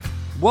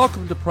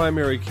Welcome to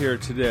Primary Care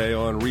Today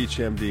on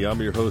ReachMD.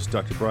 I'm your host,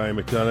 Dr. Brian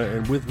McDonough,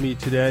 and with me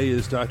today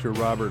is Dr.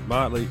 Robert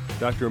Motley.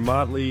 Dr.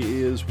 Motley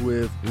is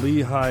with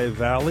Lehigh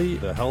Valley,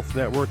 the health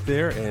network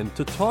there, and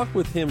to talk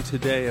with him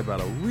today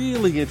about a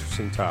really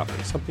interesting topic,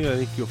 something I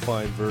think you'll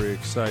find very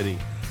exciting,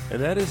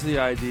 and that is the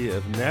idea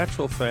of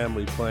natural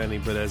family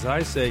planning, but as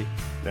I say,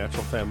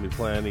 natural family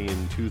planning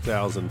in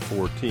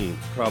 2014.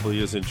 Probably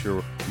isn't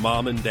your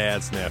mom and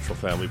dad's natural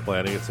family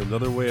planning. It's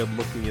another way of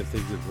looking at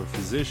things for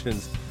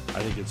physicians.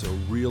 I think it's a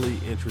really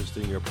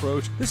interesting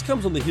approach. This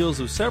comes on the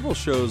heels of several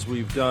shows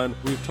we've done.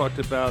 We've talked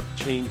about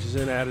changes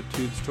in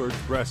attitudes towards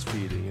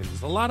breastfeeding. And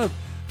there's a lot of,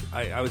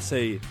 I would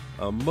say,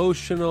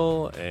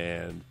 emotional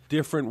and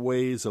different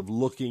ways of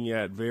looking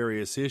at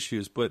various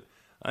issues. But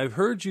I've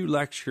heard you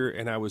lecture,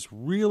 and I was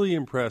really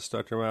impressed,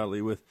 Dr.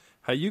 Motley, with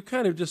how you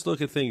kind of just look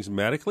at things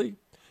medically.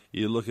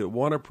 You look at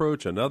one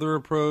approach, another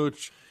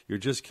approach. You're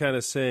just kind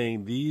of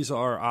saying these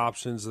are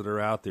options that are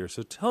out there.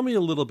 So tell me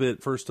a little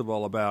bit, first of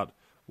all, about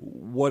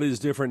what is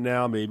different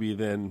now maybe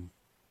than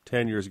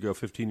 10 years ago,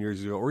 15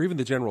 years ago, or even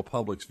the general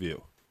public's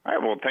view. All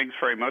right, well, thanks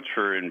very much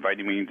for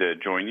inviting me to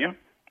join you.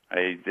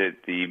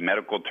 The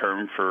medical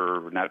term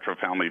for natural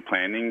family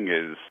planning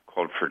is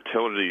called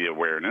fertility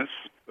awareness.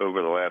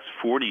 Over the last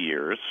 40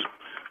 years,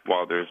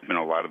 while there's been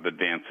a lot of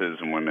advances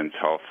in women's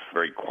health,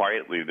 very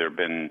quietly there have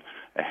been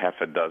a half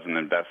a dozen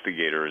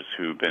investigators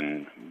who've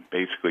been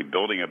basically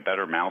building a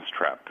better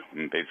mousetrap,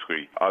 and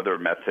basically other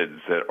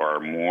methods that are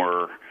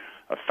more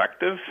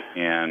effective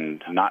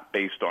and not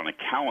based on a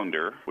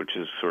calendar, which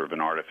is sort of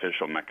an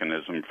artificial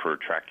mechanism for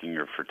tracking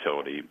your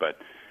fertility, but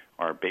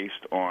are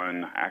based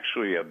on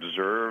actually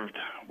observed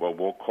what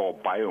we'll call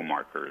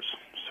biomarkers.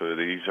 So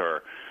these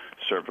are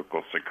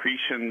cervical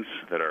secretions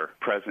that are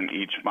present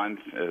each month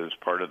as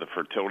part of the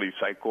fertility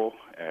cycle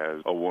as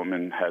a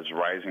woman has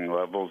rising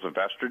levels of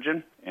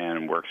estrogen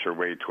and works her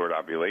way toward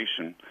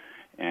ovulation.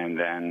 And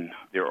then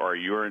there are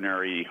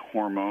urinary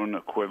hormone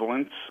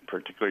equivalents,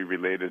 particularly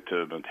related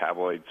to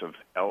metabolites of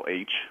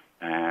LH.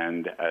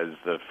 And as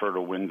the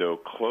fertile window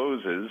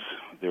closes,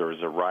 there is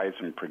a rise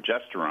in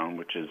progesterone,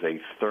 which is a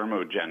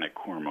thermogenic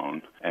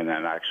hormone, and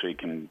that actually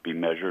can be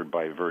measured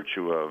by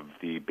virtue of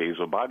the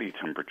basal body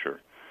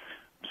temperature.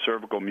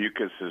 Cervical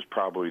mucus is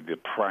probably the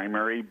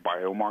primary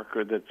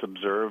biomarker that's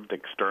observed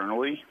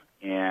externally,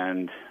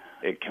 and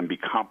it can be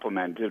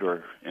complemented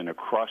or in a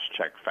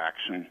cross-check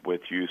fashion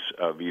with use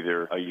of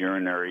either a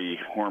urinary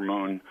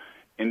hormone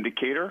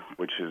indicator,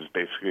 which is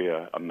basically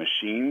a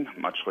machine,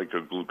 much like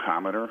a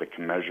glucometer, that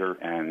can measure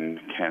and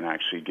can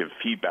actually give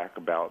feedback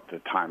about the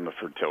time of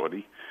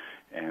fertility.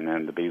 And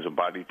then the basal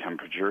body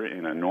temperature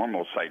in a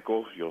normal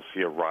cycle, you'll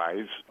see a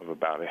rise of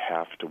about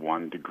 0.5 to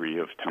 1 degree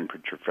of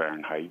temperature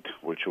Fahrenheit,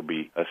 which will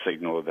be a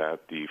signal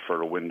that the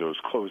fertile window is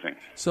closing.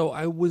 So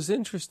I was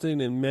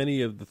interested in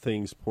many of the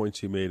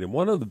points you made, and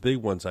one of the big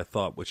ones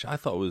which I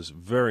thought was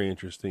very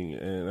interesting,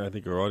 and I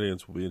think our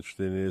audience will be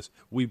interested in, is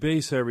we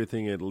base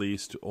everything at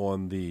least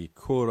on the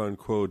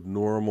quote-unquote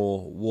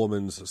normal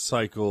woman's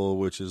cycle,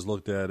 which is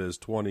looked at as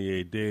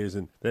 28 days,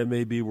 and that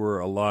may be where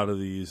a lot of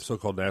these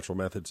so-called natural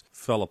methods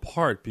fell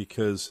apart,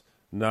 because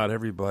not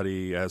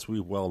everybody, as we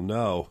well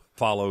know,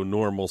 follow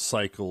normal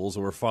cycles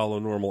or follow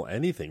normal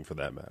anything for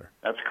that matter.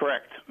 That's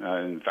correct.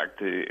 In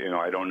fact,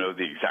 I don't know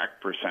the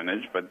exact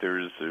percentage, but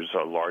there's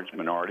a large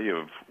minority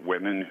of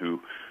women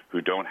who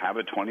don't have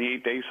a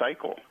 28-day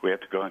cycle. We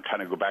have to go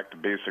back to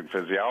basic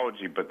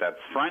physiology, but that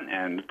front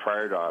end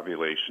prior to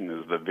ovulation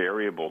is the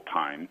variable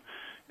time.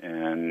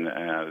 And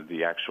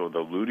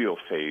the luteal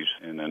phase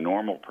in a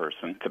normal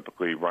person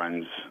typically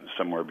runs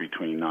somewhere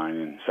between 9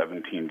 and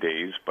 17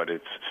 days, but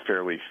it's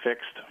fairly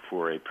fixed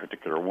for a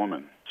particular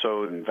woman.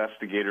 So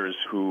investigators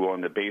who,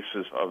 on the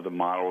basis of the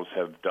models,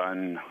 have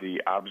done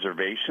the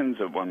observations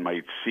that one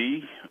might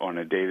see on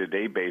a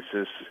day-to-day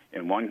basis.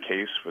 In one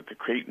case, with the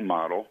Creighton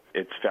model,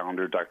 its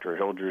founder, Dr.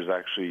 Hildreth,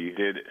 actually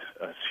did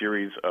a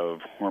series of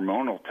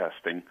hormonal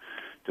testing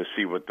to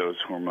see what those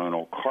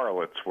hormonal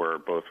correlates were,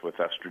 both with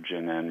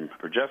estrogen and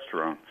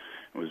progesterone,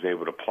 and was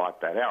able to plot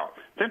that out.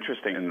 It's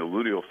interesting, in the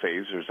luteal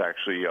phase, there's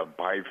actually a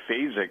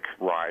biphasic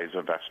rise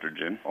of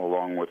estrogen,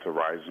 along with a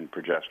rise in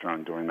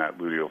progesterone during that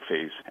luteal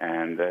phase,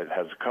 and that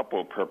has a couple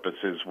of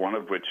purposes, one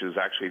of which is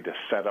actually to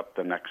set up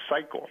the next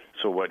cycle.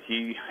 So what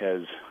he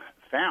has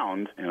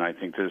found, and I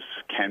think this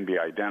can be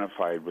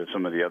identified with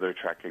some of the other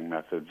tracking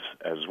methods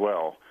as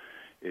well,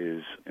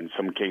 is in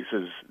some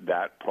cases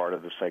that part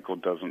of the cycle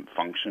doesn't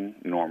function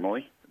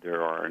normally.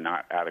 There are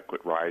not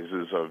adequate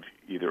rises of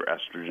either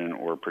estrogen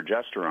or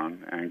progesterone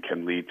and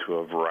can lead to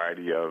a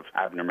variety of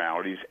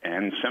abnormalities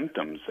and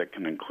symptoms that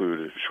can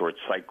include short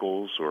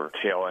cycles or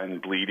tail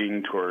end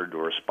bleeding toward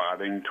or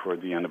spotting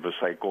toward the end of a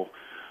cycle.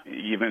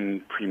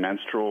 Even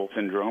premenstrual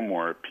syndrome,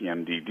 or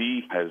PMDD,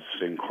 has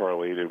been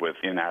correlated with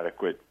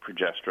inadequate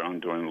progesterone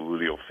during the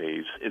luteal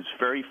phase. It's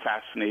very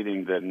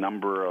fascinating the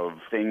number of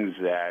things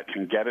that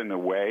can get in the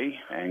way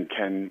and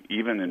can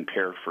even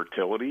impair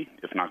fertility,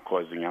 if not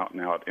causing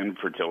out-and-out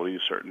infertility,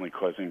 certainly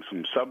causing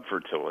some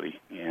subfertility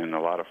and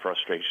a lot of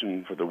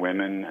frustration for the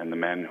women and the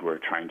men who are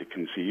trying to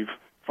conceive.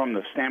 from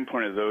the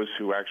standpoint of those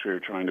who actually are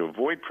trying to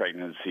avoid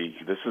pregnancy,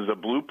 this is a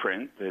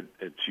blueprint that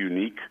it's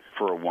unique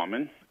for a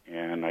woman.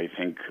 And I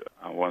think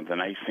one of the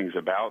nice things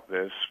about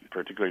this,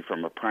 particularly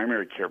from a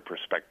primary care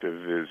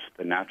perspective, is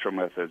the natural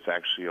methods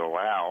actually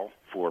allow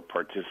for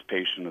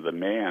participation of the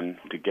man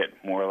to get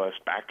more or less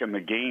back in the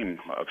game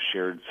of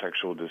shared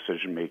sexual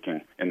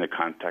decision-making in the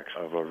context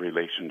of a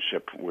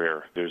relationship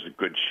where there's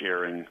a good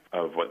sharing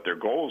of what their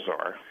goals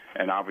are.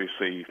 And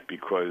obviously,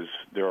 because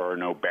there are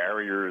no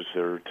barriers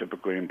that are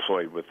typically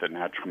employed with the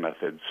natural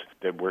methods,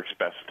 that works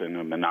best in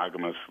a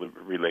monogamous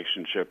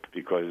relationship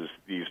because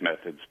these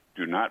methods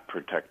do not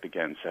protect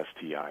against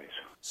STIs.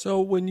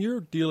 So when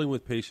you're dealing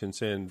with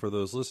patients, and for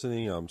those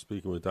listening, I'm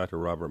speaking with Dr.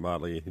 Robert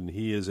Motley, and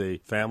he is a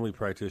family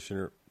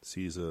practitioner,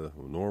 sees a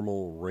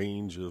normal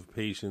range of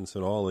patients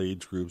in all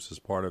age groups as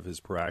part of his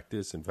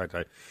practice. In fact,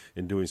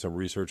 in doing some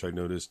research, I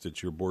noticed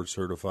that you're board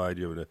certified.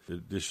 You have an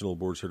additional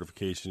board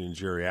certification in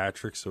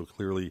geriatrics, so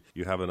clearly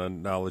you have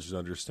an knowledge and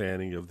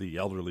understanding of the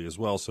elderly as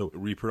well. So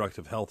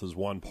reproductive health is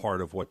one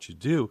part of what you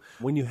do.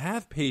 When you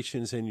have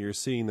patients and you're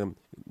seeing them,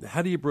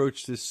 how do you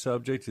broach this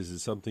subject? Is it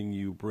something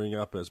you bring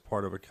up as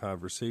part of a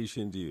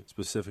conversation? Do you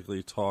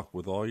specifically talk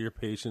with all your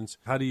patients?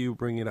 How do you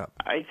bring it up?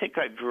 I think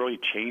I've really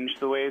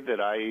changed the way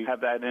that I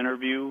have that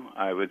interview.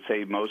 I would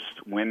say most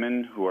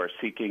women who are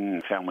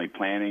seeking family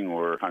planning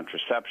or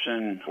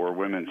contraception or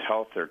women's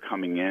health are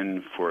coming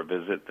in for a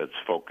visit that's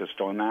focused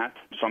on that.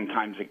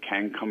 Sometimes it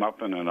can come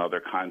up in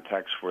another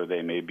context where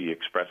they may be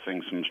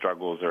expressing some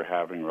struggles they're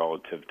having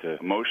relative to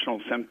emotional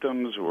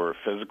symptoms or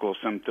physical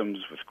symptoms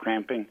with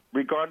cramping.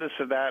 Regardless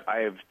of that,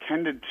 I have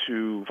tended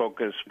to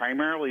focus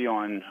primarily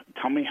on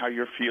tell me how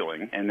you're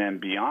feeling, and then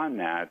beyond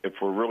that, if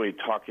we're really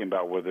talking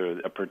about whether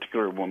a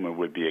particular woman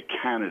would be a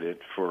candidate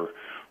for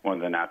one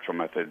of the natural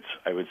methods,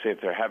 I would say if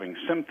they're having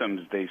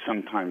symptoms, they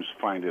sometimes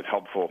find it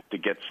helpful to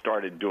get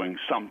started doing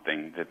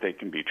something that they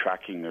can be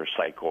tracking their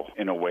cycle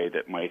in a way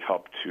that might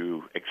help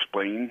to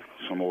explain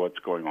some of what's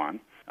going on.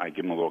 I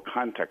give them a little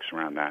context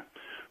around that.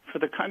 For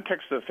the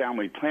context of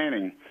family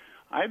planning,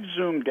 I've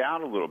zoomed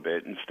out a little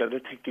bit. Instead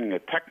of taking a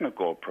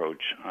technical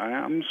approach,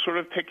 I'm sort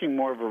of taking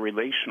more of a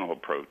relational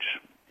approach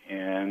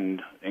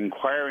and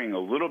inquiring a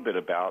little bit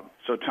about,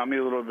 so tell me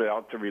a little bit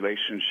about the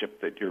relationship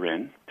that you're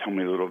in. Tell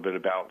me a little bit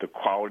about the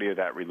quality of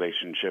that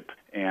relationship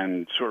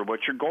and sort of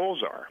what your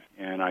goals are.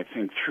 And I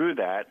think through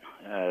that,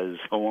 as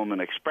a woman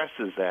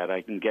expresses that,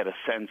 I can get a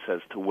sense as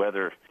to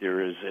whether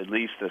there is at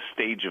least a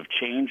stage of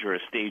change or a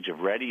stage of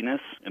readiness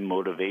and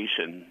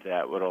motivation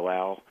that would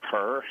allow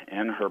her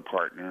and her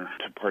partner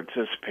to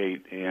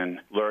participate in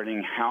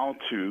learning how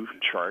to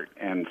chart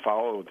and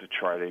follow the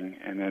charting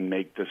and then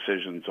make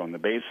decisions on the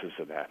basis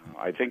of that.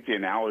 I think the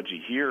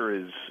analogy here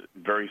is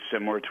very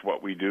similar to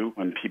what we do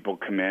when people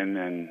come in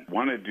and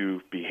want to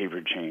do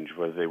behavior change,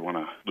 whether they want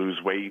to lose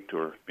weight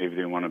or maybe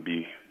they want to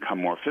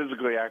become more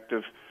physically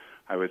active.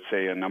 I would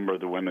say a number of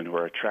the women who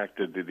are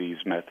attracted to these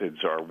methods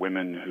are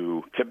women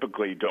who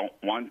typically don't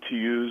want to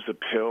use a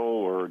pill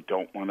or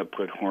don't want to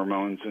put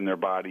hormones in their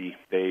body.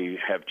 They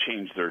have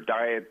changed their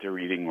diet. They're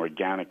eating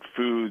organic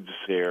foods.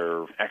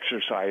 They're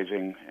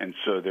exercising. And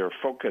so their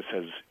focus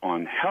is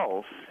on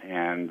health,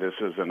 and this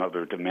is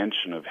another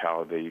dimension of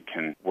how they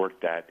can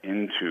work that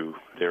into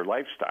their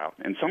lifestyle.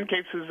 In some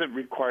cases, it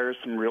requires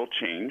some real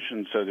change,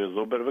 and so there's a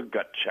little bit of a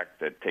gut check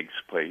that takes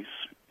place.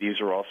 These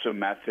are also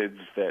methods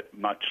that,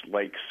 much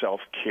like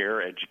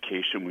self-care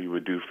education we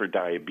would do for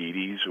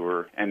diabetes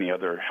or any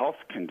other health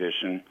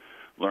condition,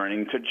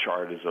 learning to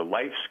chart is a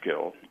life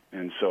skill,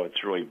 and so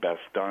it's really best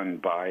done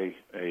by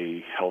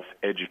a health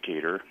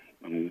educator.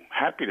 I'm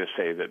happy to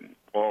say that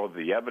all of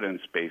the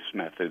evidence-based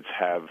methods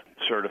have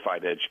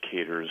certified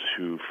educators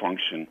who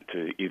function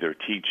to either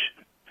teach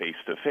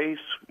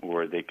face-to-face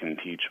or they can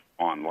teach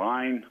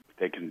online.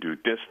 They can do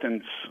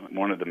distance.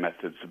 One of the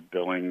methods of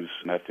Billings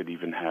method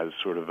even has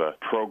sort of a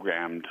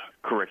programmed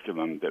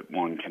curriculum that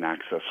one can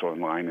access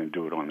online and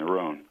do it on their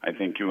own. I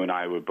think you and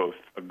I would both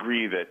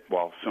agree that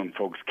while some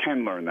folks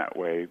can learn that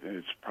way,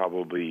 it's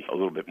probably a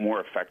little bit more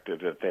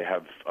effective if they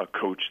have a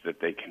coach that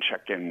they can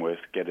check in with,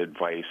 get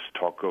advice,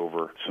 talk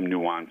over some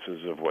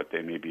nuances of what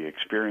they may be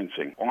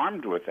experiencing.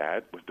 Armed with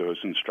that, with those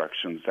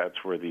instructions,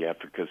 that's where the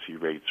efficacy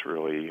rates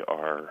really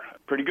are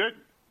pretty good.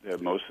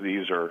 Most of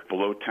these are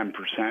below 10%,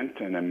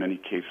 and in many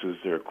cases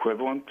they're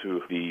equivalent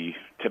to the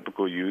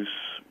typical use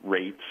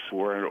rates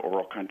for an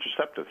oral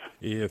contraceptive.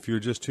 If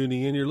you're just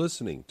tuning in, you're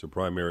listening to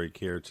Primary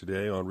Care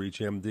Today on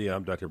ReachMD.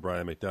 I'm Dr.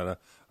 Brian McDonough.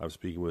 I'm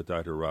speaking with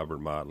Dr. Robert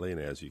Motley,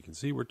 and as you can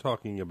see, we're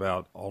talking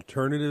about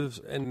alternatives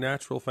and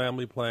natural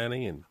family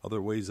planning and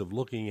other ways of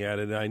looking at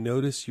it. And I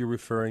notice you're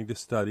referring to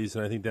studies,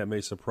 and I think that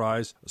may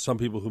surprise some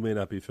people who may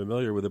not be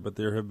familiar with it, but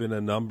there have been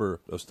a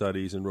number of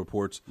studies and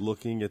reports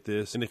looking at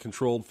this in a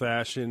controlled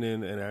fashion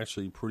and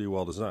actually pretty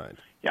well designed.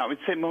 Yeah, I would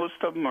say most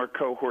of them are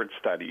cohort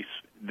studies.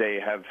 They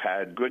have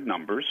had good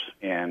numbers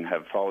and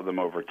have followed them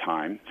over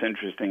time. It's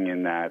interesting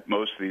in that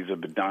most of these have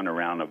been done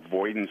around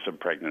avoidance of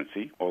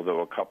pregnancy,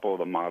 although a couple of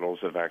the models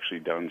have actually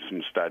done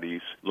some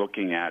studies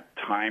looking at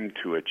time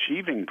to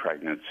achieving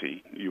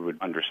pregnancy. You would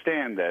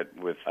understand that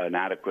with an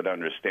adequate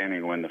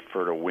understanding when the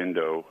fertile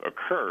window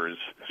occurs,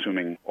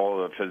 assuming all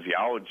the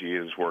physiology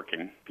is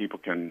working, people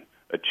can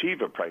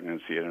achieve a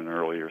pregnancy at an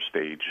earlier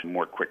stage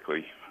more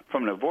quickly.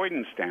 From an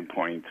avoidance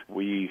standpoint,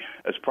 we,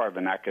 as part of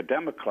an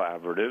academic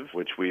collaborative,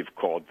 which we've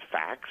called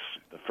FACTS,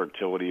 the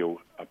Fertility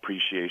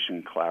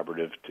Appreciation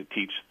Collaborative to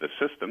Teach the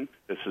System,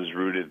 this is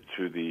rooted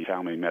through the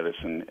Family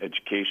Medicine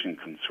Education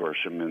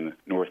Consortium in the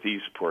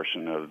northeast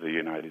portion of the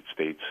United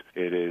States.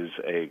 It is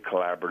a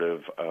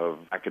collaborative of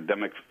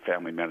academic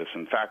family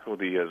medicine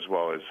faculty as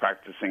well as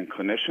practicing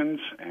clinicians,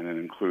 and it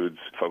includes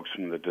folks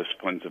from the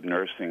disciplines of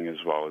nursing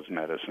as well as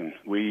medicine.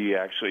 We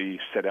actually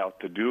set out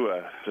to do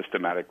a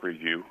systematic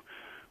review,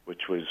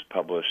 which was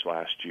published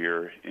last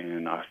year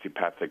in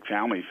Osteopathic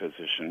Family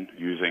Physician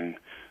using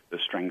the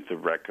strength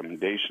of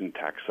recommendation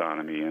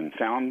taxonomy, and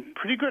found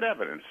pretty good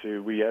evidence.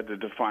 We had to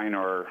define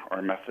our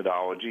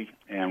methodology,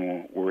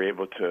 and we're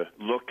able to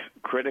look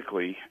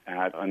critically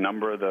at a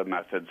number of the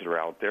methods that are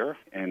out there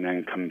and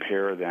then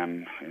compare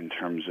them in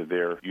terms of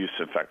their use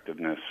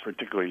effectiveness,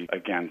 particularly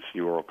against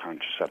the oral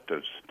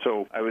contraceptives.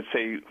 So I would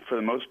say, for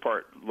the most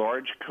part,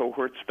 large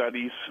cohort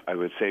studies. I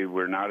would say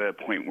we're not at a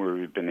point where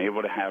we've been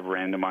able to have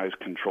randomized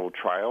controlled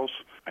trials.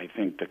 I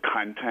think the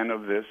content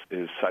of this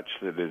is such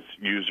that it's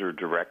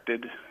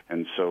user-directed,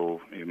 and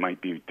so it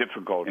might be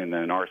difficult in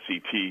an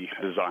RCT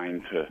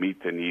designed to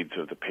meet the needs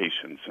of the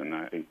patients. And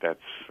I think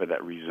that's, for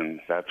that reason,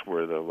 that's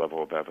where the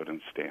level of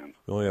evidence stands.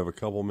 We only have a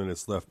couple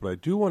minutes left, but I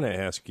do want to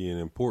ask you an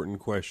important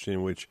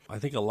question, which I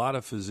think a lot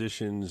of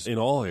physicians in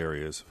all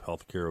areas of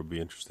healthcare would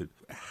be interested.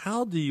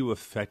 How do you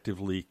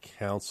effectively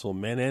counsel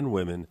men and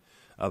women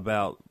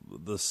about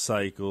the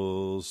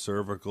cycles,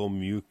 cervical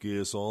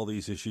mucus, all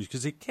these issues?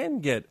 Because it can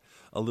get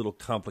a little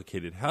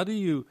complicated. How do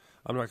you,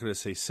 I'm not going to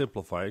say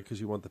simplify it because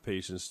you want the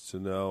patients to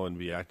know and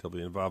be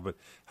actively involved, but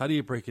how do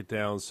you break it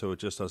down so it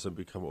just doesn't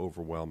become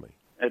overwhelming?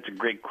 That's a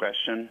great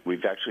question.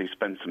 We've actually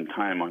spent some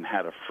time on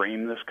how to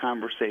frame this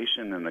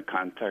conversation in the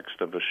context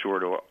of a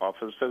short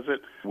office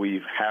visit.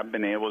 We have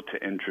been able to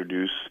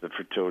introduce the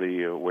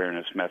fertility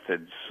awareness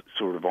methods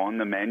sort of on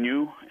the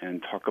menu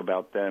and talk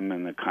about them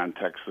in the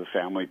context of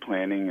family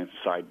planning and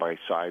side by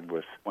side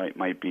with what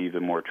might be the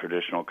more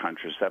traditional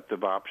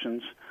contraceptive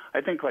options.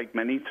 I think, like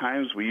many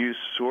times, we use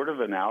sort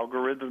of an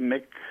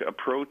algorithmic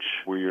approach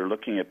where you're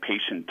looking at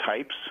patient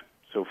types.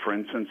 So, for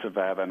instance, if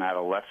I have an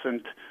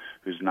adolescent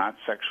who's not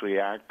sexually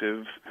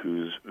active,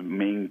 whose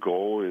main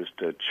goal is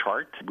to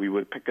chart, we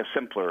would pick a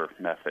simpler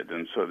method.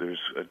 And so there's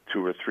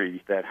 2 or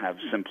 3 that have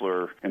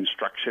simpler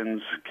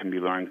instructions, can be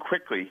learned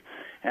quickly.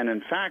 And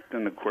in fact,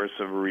 in the course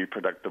of a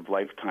reproductive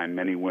lifetime,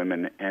 many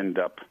women end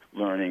up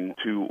learning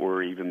 2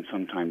 or even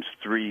sometimes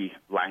 3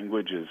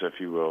 languages, if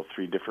you will,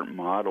 3 different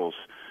models,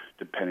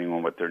 depending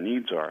on what their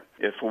needs are.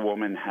 If a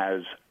woman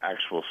has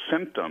actual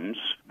symptoms,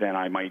 then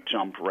I might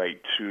jump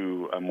right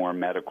to a more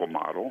medical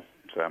model.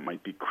 So that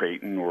might be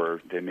Creighton,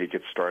 or they may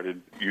get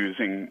started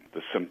using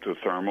the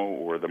Symptothermal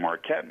or the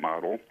Marquette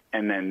model,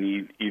 and then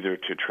need either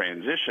to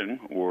transition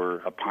or,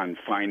 upon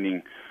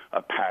finding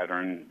a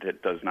pattern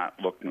that does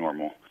not look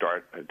normal,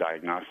 start a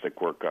diagnostic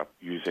workup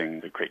using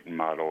the Creighton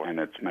model and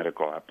its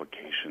medical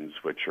applications,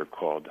 which are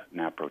called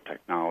NAPRO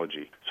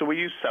technology. So we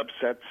use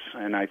subsets,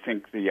 and I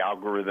think the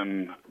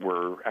algorithm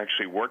we're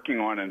actually working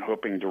on and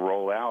hoping to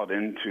roll out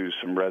into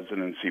some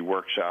residency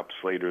workshops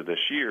later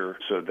this year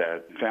so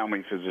that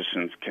family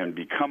physicians can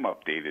become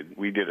updated.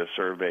 We did a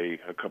survey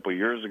a couple of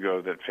years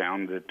ago that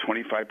found that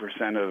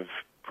 25% of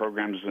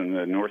programs in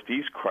the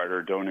Northeast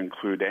quarter don't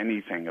include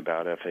anything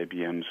about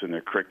FABMs in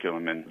their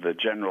curriculum, and the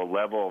general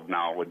level of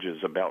knowledge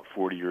is about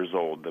 40 years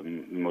old. The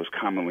most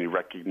commonly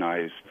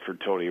recognized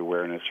fertility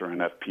awareness, or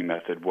NFP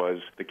method,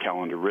 was the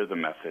calendar rhythm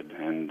method,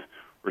 and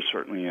we're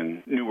certainly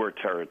in newer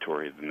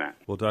territory than that.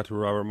 Well, Dr.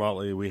 Robert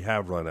Motley, we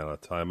have run out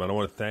of time, and I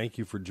want to thank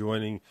you for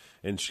joining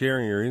and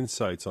sharing your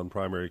insights on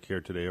primary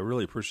care today. I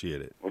really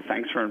appreciate it. Well,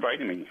 thanks for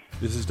inviting me.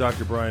 This is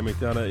Dr. Brian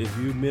McDonough. If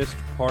you missed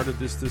part of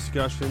this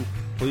discussion,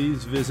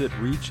 please visit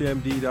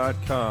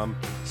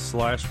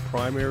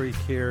reachmd.com/primary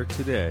care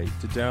today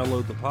to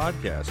download the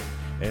podcast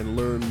and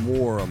learn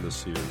more on the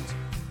series.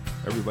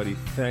 Everybody,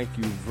 thank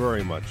you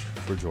very much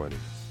for joining.